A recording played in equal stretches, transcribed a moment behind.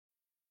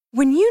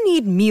When you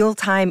need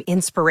mealtime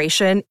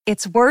inspiration,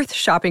 it's worth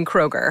shopping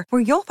Kroger,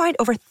 where you'll find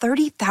over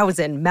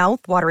 30,000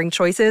 mouth-watering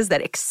choices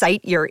that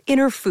excite your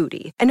inner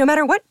foodie. And no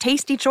matter what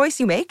tasty choice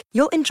you make,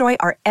 you'll enjoy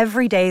our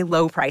everyday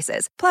low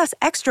prices, plus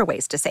extra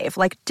ways to save,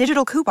 like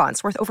digital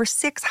coupons worth over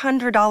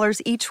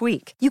 $600 each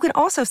week. You can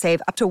also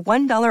save up to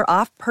 $1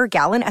 off per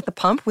gallon at the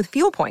pump with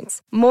fuel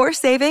points. More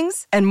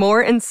savings and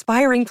more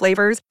inspiring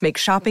flavors make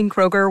shopping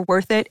Kroger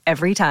worth it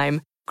every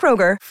time.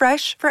 Kroger,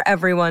 fresh for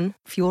everyone.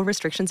 Fuel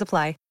restrictions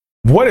apply.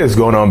 What is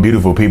going on,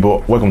 beautiful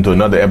people? Welcome to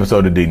another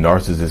episode of the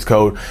Narcissist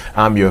Code.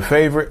 I'm your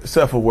favorite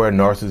self-aware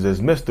narcissist,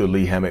 Mr.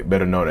 Lee Hammock,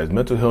 better known as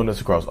Mental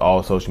Illness, across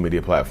all social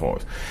media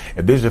platforms.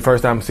 If this is your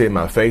first time seeing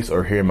my face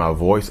or hearing my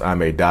voice,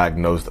 I'm a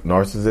diagnosed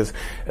narcissist,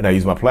 and I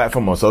use my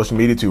platform on social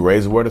media to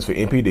raise awareness for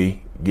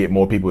NPD, get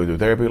more people into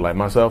therapy like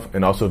myself,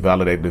 and also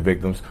validate the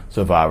victims,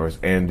 survivors,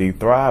 and the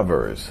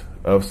thrivers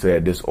of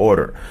said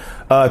disorder.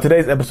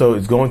 Today's episode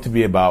is going to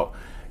be about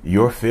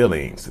your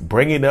feelings,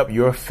 bringing up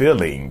your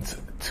feelings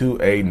to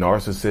a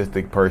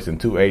narcissistic person,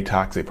 to a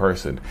toxic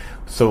person,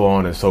 so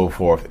on and so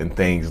forth, and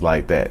things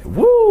like that.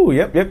 Woo!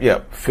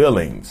 Yep.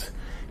 Feelings.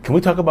 Can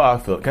we talk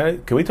about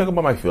can we talk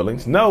about my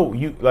feelings? No,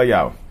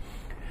 y'all.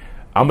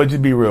 I'm gonna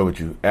just be real with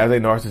you. As a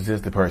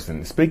narcissistic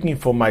person, speaking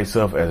for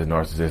myself as a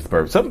narcissistic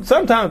person,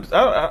 sometimes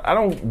I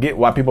don't get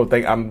why people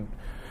think I'm.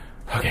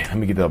 Okay, let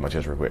me get that off my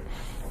chest real quick.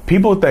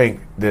 People think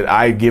that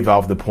I give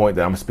off the point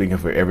that I'm speaking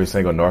for every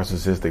single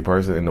narcissistic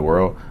person in the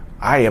world.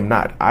 I am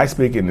not. I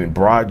speak in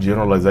broad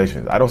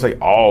generalizations. I don't say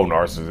all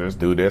narcissists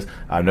do this.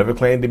 I've never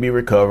claimed to be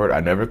recovered. I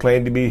never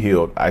claimed to be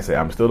healed. I say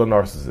I'm still a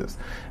narcissist.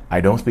 I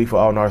don't speak for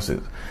all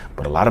narcissists.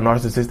 But a lot of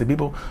narcissistic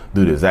people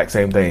do the exact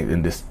same thing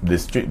and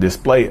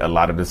display a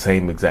lot of the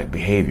same exact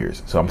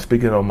behaviors. So I'm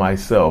speaking on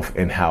myself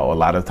and how a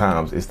lot of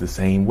times it's the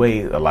same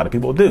way a lot of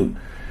people do.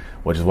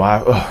 Which is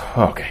why,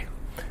 okay.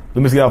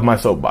 Let me get off my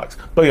soapbox.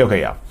 But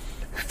okay, y'all.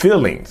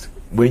 Feelings.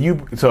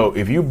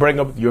 If you bring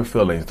up your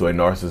feelings to a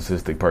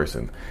narcissistic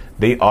person,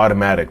 they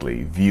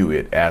automatically view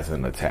it as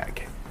an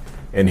attack.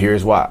 And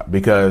here's why.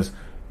 Because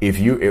I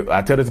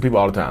tell this to people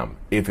all the time,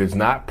 if it's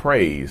not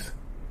praise,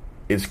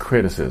 it's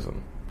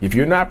criticism. If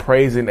you're not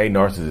praising a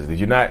narcissist, if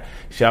you're not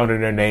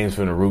shouting their names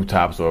from the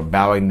rooftops or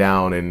bowing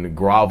down and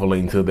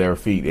groveling to their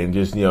feet and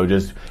just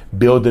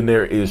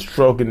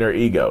stroking their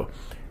ego,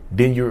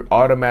 then you're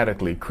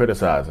automatically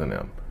criticizing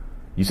them.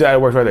 You see how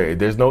it works right there.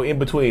 There's no in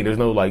between. There's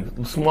no like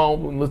small.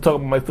 Let's talk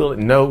about my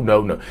feelings.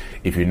 No.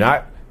 If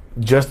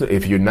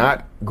you're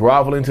not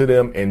groveling to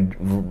them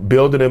and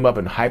building them up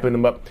and hyping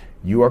them up,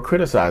 you are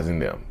criticizing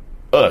them.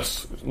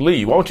 Us,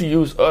 Lee. Why don't you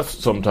use us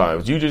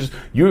sometimes?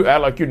 You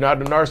act like you're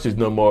not a narcissist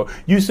no more.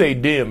 You say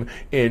them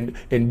and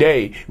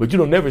they, but you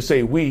don't never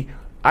say we.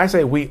 I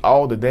say we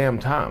all the damn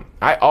time.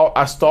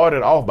 I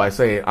started off by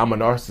saying I'm a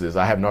narcissist.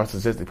 I have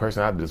narcissistic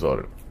personality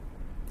disorder.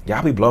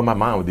 Y'all be blowing my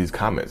mind with these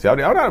comments. Y'all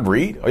not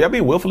read? Or y'all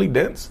be willfully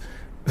dense?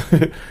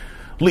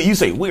 Lee, you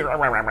say we.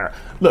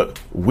 Look,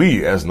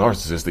 we as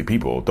narcissistic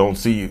people don't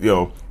see,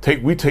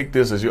 we take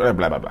this as your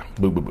blah, blah, blah.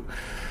 Boo, boo, boo.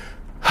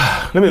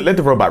 Let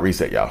the robot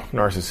reset, y'all.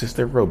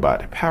 Narcissistic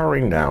robot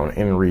powering down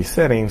and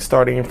resetting,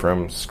 starting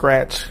from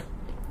scratch,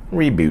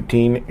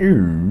 rebooting.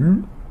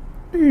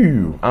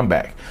 I'm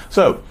back.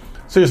 So,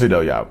 seriously though,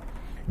 y'all.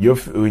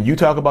 When you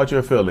talk about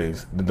your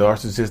feelings, the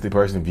narcissistic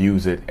person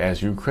views it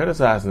as you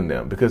criticizing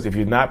them, because if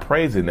you're not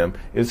praising them,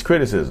 it's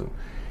criticism.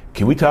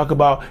 Can we talk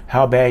about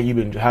how you've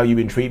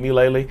been treating me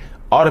lately?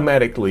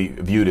 Automatically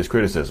viewed as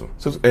criticism.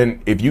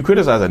 And if you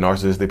criticize a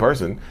narcissistic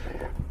person,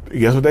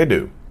 guess what they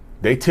do?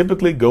 They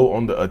typically go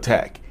on the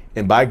attack.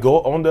 And by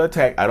go on the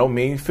attack, I don't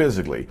mean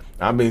physically.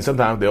 I mean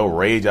sometimes they'll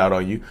rage out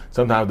on you.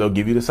 Sometimes they'll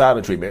give you the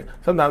silent treatment.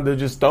 Sometimes they'll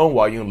just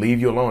stonewall you and leave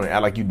you alone and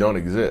act like you don't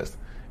exist.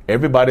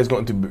 Everybody's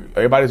going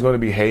to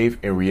behave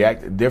and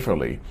react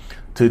differently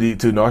to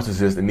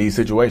narcissists in these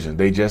situations.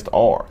 They just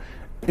are.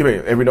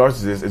 Every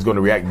narcissist is going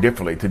to react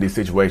differently to these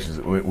situations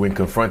when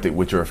confronted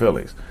with your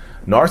feelings.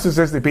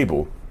 Narcissistic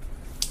people,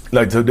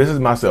 so this is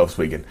myself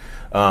speaking.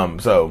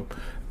 So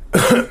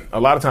a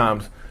lot of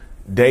times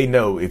they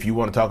know if you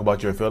want to talk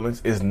about your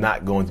feelings, it's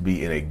not going to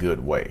be in a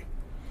good way.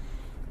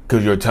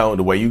 Because your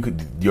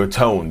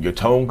tone, your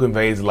tone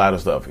conveys a lot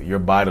of stuff. Your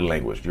body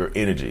language, your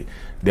energy,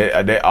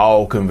 that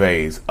all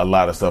conveys a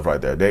lot of stuff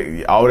right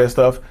there. All that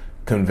stuff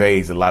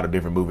conveys a lot of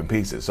different moving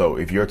pieces. So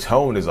if your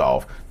tone is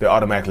off, they're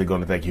automatically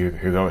going to think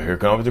here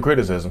comes the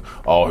criticism.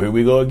 Oh, here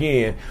we go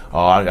again.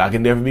 Oh, I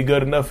can never be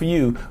good enough for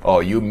you. Oh,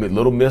 you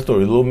little Mr. or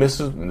little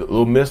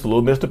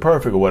Mr.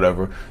 Perfect or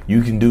whatever.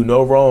 You can do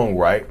no wrong,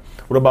 right?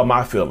 What about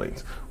my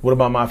feelings? What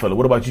about my feelings?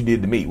 What about you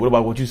did to me? What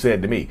about what you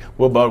said to me?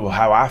 What about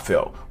how I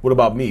felt? What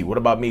about me? What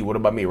about me? What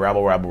about me?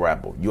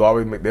 Rabble.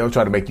 They'll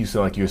try to make you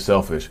sound like you're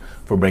selfish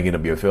for bringing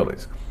up your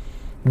feelings.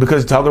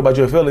 Because talking about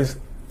your feelings,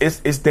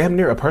 it's damn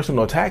near a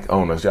personal attack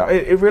on us, y'all.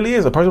 It really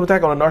is a personal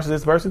attack on a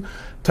narcissistic person.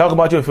 Talk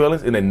about your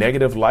feelings in a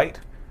negative light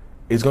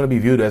is going to be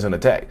viewed as an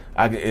attack.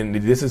 And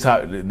this is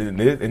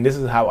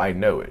how I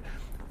know it.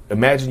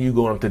 Imagine you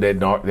going up to that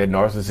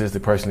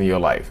narcissistic person in your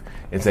life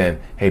and saying,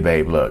 "Hey,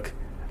 babe, look,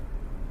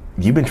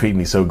 you've been treating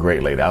me so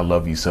great lately. I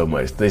love you so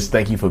much.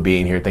 Thank you for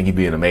being here. Thank you for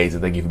being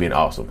amazing. Thank you for being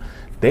awesome.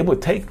 They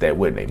would take that,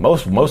 wouldn't they?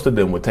 Most of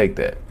them would take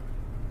that.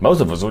 Most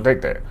of us would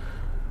take that.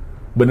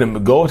 But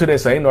then go to that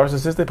same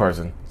narcissistic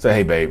person, say,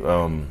 hey, babe,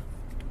 can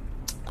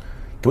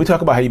we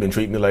talk about how you've been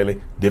treating me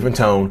lately? Different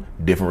tone,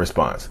 different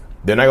response.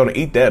 They're not going to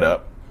eat that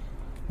up.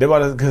 They're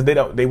going to, because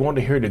they want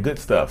to hear the good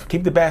stuff.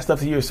 Keep the bad stuff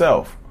to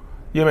yourself.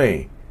 You know what I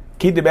mean?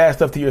 Keep the bad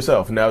stuff to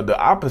yourself. Now, the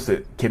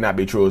opposite cannot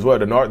be true as well.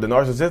 The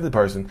narcissistic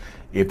person,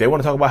 if they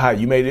want to talk about how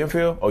you made them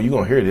feel, oh, you're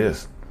going to hear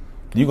this.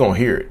 You're going to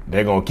hear it.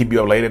 They're going to keep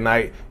you up late at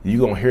night. You're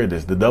going to hear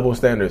this. The double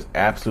standards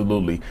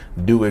absolutely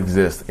do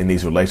exist in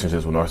these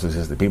relationships with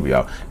narcissistic people,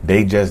 y'all.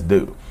 They just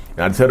do.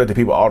 And I tell that to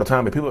people all the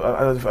time, but people,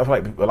 I feel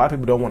like a lot of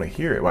people don't want to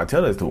hear it when I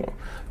tell this to them.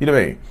 You know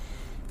what I mean?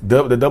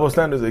 The double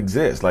standards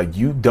exist. Like,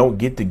 you don't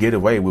get to get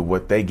away with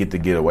what they get to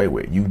get away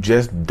with. You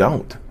just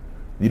don't.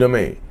 You know what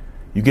I mean?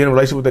 You get in a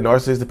relationship with a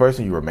narcissistic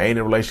person, you remain in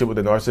a relationship with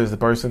a narcissistic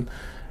person.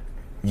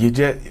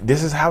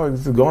 This is how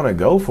it's going to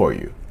go for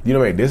you. You know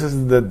what I mean?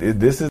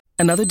 This is.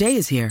 Another day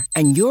is here,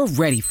 and you're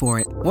ready for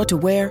it. What to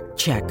wear?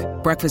 Check.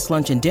 Breakfast,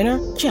 lunch, and dinner?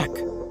 Check.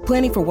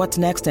 Planning for what's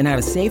next and how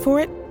to save for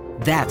it?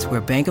 That's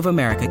where Bank of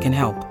America can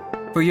help.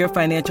 For your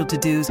financial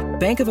to-dos,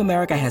 Bank of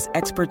America has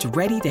experts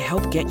ready to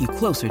help get you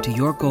closer to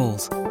your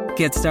goals.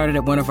 Get started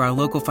at one of our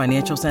local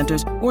financial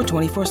centers or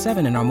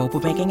 24/7 in our mobile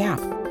banking app.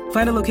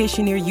 Find a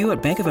location near you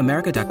at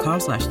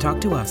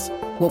bankofamerica.com/talktous.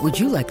 What would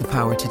you like the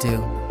power to do?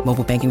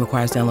 Mobile banking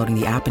requires downloading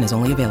the app and is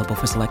only available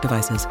for select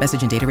devices.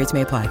 Message and data rates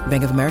may apply.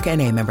 Bank of America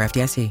N.A., member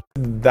FDIC.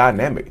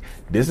 Dynamic.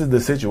 This is the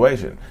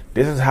situation.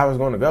 This is how it's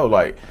going to go.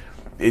 Like,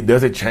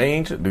 does it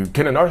change?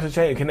 Can a narcissist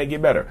change? Can they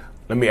get better?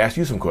 Let me ask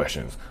you some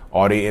questions.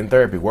 Are they in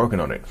therapy working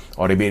on it?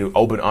 Are they being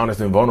open,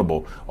 honest, and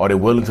vulnerable? Are they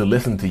willing to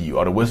listen to you?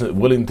 Are they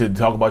willing to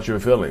talk about your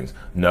feelings?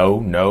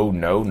 No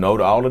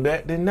to all of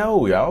that? Then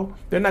no, y'all.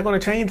 They're not going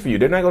to change for you.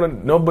 They're not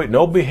going to,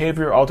 no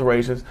behavior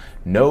alterations.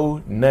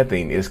 No,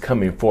 nothing is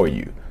coming for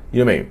you.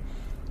 You know what I mean?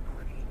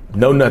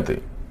 No,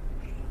 nothing.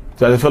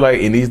 So I just feel like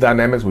in these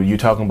dynamics, when you're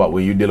talking about,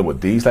 when you're dealing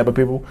with these type of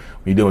people, when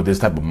you're dealing with this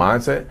type of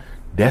mindset,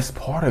 that's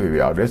part of it,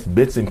 y'all. That's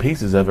bits and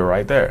pieces of it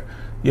right there.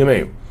 You know what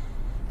I mean?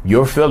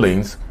 Your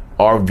feelings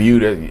are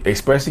viewed as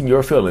expressing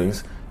your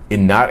feelings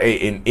in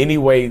in any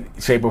way,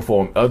 shape, or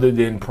form other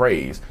than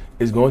praise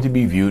is going to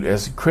be viewed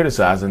as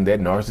criticizing that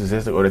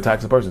narcissistic or the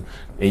toxic person.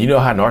 And you know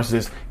how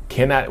narcissists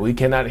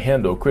cannot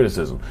handle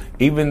criticism,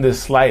 even the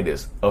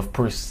slightest of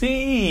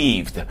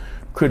perceived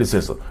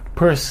criticism,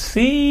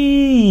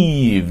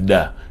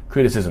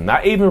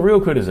 not even real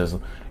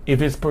criticism.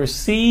 If it's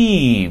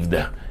perceived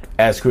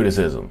as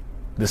criticism,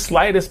 the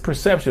slightest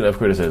perception of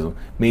criticism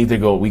means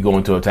we go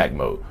into attack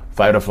mode.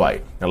 Fight or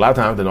flight. And a lot of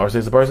times, the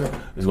narcissistic person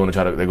is going to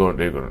try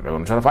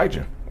to fight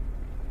you.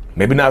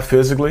 Maybe not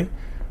physically,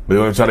 but they're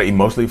going to try to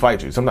emotionally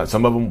fight you. Sometimes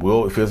some of them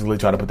will physically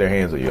try to put their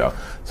hands on you. Y'all.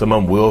 Some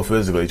of them will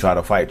physically try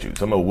to fight you.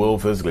 Some of them will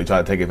physically try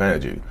to take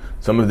advantage of you.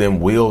 Some of them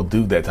will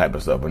do that type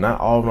of stuff. But not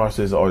all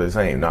narcissists are the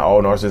same. Not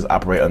all narcissists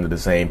operate under the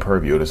same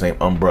purview or the same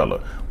umbrella.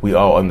 We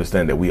all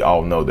understand that. We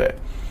all know that.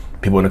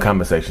 People in the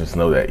comment sections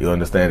know that. You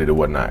understand it or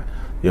whatnot.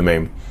 You know what I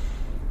mean?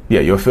 Yeah,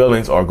 your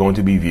feelings are going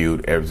to be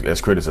viewed as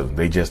criticism.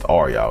 They just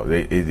are, y'all.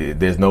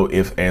 There's no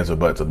ifs, ands, or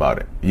buts about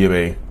it. You know what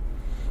I mean?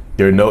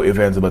 There are no ifs,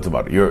 ands, or buts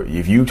about it.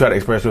 If you try to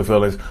express your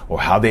feelings or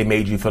how they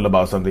made you feel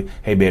about something,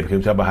 hey, babe, can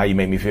you talk about how you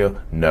made me feel?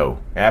 No,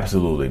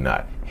 absolutely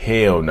not.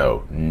 Hell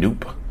no.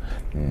 Nope.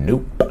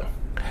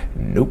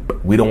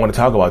 We don't want to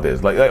talk about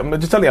this. Like I'm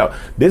just telling y'all,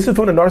 this is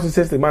from the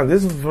narcissistic mind.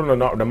 This is from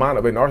the mind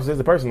of a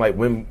narcissistic person. Like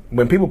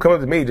when people come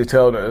up to me, just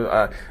tell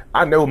them,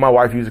 I know my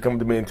wife used to come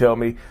to me and tell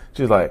me,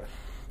 she's like,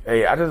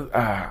 hey, we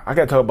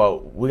gotta talk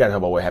about what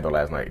happened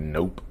last night.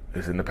 Nope,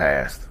 it's in the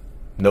past.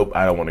 Nope,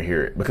 I don't want to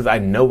hear it because I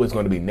know it's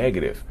going to be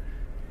negative.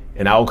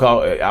 And I would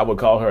call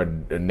her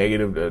a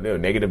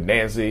negative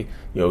Nancy.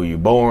 You know, you're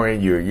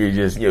boring. You're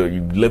just,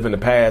 you live in the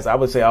past. I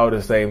would say all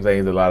the same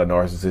things a lot of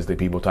narcissistic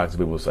people, toxic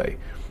people say.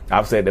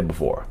 I've said that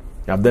before.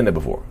 I've done that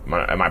before.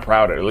 Am I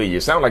proud of it? You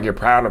sound like you're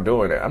proud of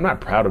doing it. I'm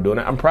not proud of doing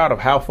it. I'm proud of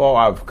how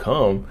far I've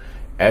come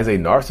as a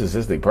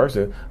narcissistic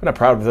person. I'm not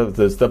proud of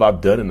the stuff I've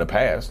done in the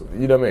past.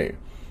 You know what I mean?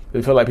 I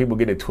feel like people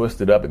get it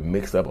twisted up and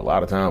mixed up a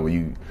lot of time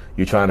when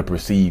you're trying to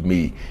perceive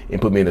me and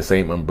put me in the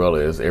same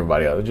umbrella as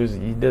everybody else.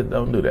 You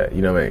don't do that.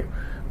 You know what I mean?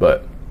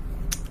 But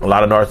a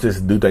lot of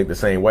narcissists do think the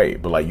same way.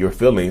 But like your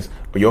feelings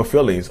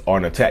are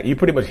an attack. You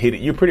pretty much hit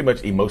it. You're pretty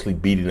much emotionally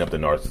beating up the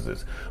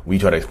narcissist when you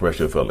try to express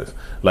your feelings.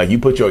 Like you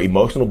put your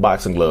emotional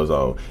boxing gloves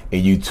on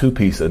and you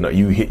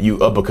you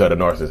uppercut a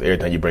narcissist every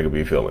time you bring up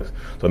your feelings.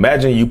 So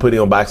imagine you put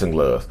on boxing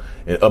gloves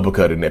and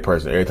uppercutting that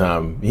person every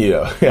time.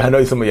 Yeah, I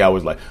know some of y'all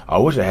was like, I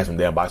wish I had some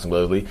damn boxing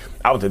gloves, Lee.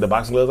 I would take the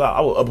boxing gloves out.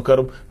 I would uppercut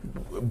him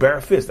bare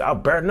fist. I'll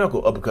bare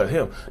knuckle uppercut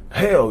him.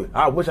 Hell,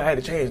 I wish I had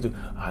a chance to.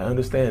 I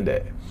understand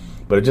that.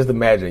 But just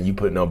imagine you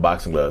putting on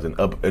boxing gloves and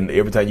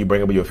every time you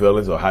bring up your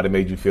feelings or how they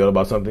made you feel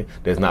about something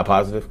that's not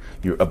positive,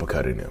 you're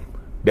uppercutting them.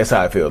 That's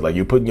how it feels. Like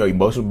you're putting your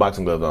emotional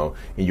boxing gloves on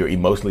and you're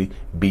emotionally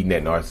beating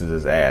that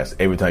narcissist's ass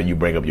every time you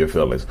bring up your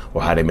feelings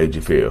or how they made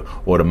you feel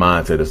or the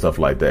mindset or stuff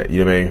like that.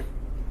 You know what I mean?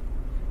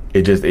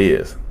 It just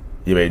is.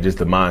 You mean just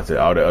the mindset,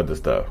 all the other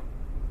stuff.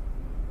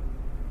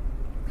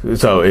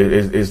 So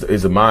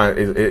it's a mind.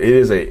 It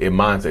is a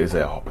mindset. It's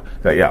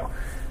like, yo,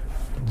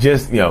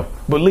 just,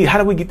 But Lee, how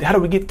do we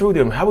get through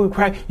them? How do we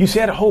crack? You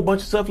said a whole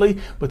bunch of stuff, Lee.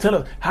 But tell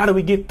us, how do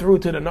we get through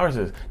to the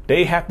narcissist?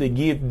 They have to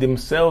give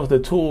themselves the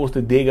tools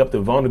to dig up the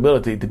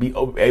vulnerability to be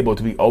able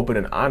to be open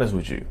and honest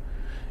with you.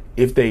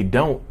 If they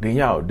don't,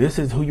 then this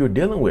is who you're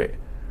dealing with.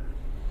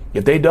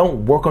 If they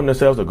don't work on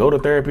themselves or go to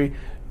therapy,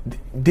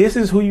 this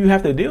is who you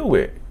have to deal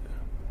with.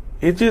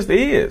 It just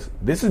is.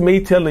 This is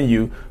me telling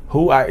you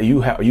who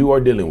you are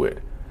dealing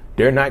with.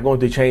 They're not going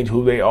to change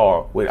who they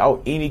are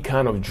without any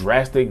kind of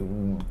drastic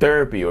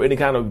therapy or any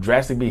kind of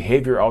drastic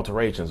behavior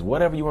alterations,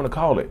 whatever you want to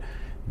call it.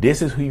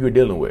 This is who you're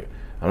dealing with.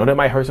 I know that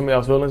might hurt somebody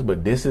else's feelings,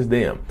 but this is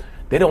them.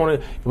 They don't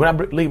want to. When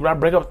I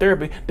break up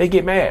therapy, they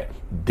get mad.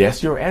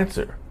 That's your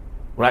answer.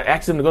 When I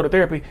ask them to go to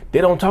therapy,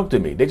 they don't talk to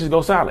me. They just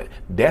go silent.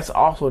 That's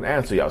also an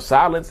answer, y'all.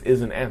 Silence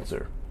is an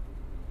answer.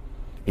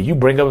 If you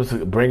bring up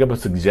a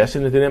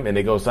suggestion to them and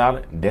they go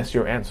silent, that's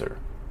your answer.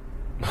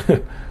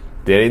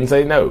 They didn't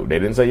say no. They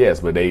didn't say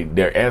yes, but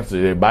their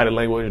answer, their body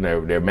language, and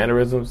their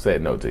mannerisms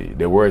said no to you.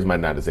 Their words might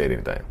not have said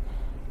anything.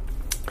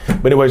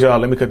 But anyways, y'all,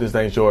 let me cut this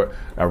thing short.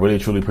 I really,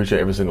 truly appreciate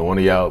every single one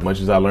of y'all. As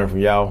much as I learned from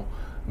y'all,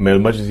 as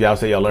much as y'all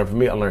say y'all learn from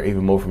me, I learn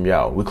even more from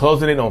y'all. We're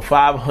closing in on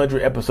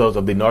 500 episodes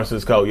of the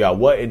Narcissist Code. Y'all,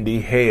 what in the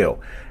hell?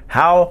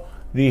 How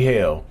the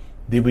hell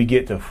did we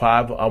get to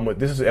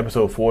this is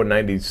episode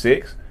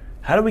 496.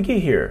 How did we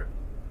get here?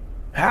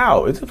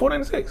 How? Is it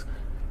 496?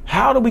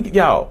 How did we get,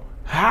 y'all?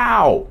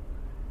 How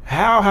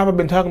have I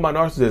been talking about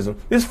narcissism?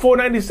 This is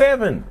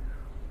 497.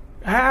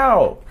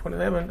 How?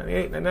 47,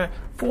 98, 99,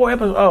 4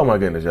 episodes. Oh my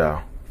goodness,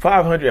 y'all.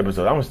 500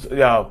 episodes.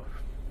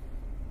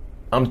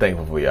 I'm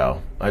thankful for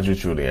y'all. I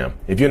just truly am.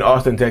 If you're in the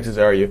Austin, Texas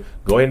area,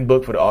 go ahead and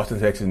book for the Austin,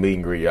 Texas meet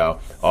and greet, y'all.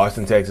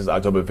 Austin, Texas,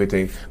 October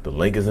 15th. The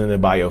link is in the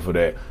bio for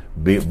that.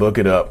 Book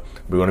it up.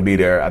 We're going to be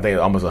there. I think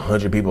almost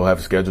 100 people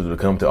have scheduled to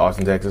come to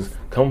Austin, Texas.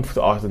 Come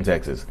to Austin,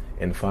 Texas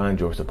and find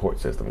your support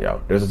system,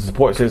 y'all. There's a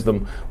support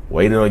system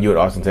waiting on you at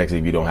Austin, Texas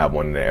if you don't have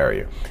one in the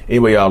area.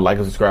 Anyway, y'all, like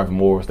and subscribe for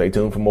more. Stay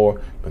tuned for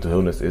more. Mental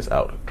Illness is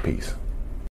out. Peace.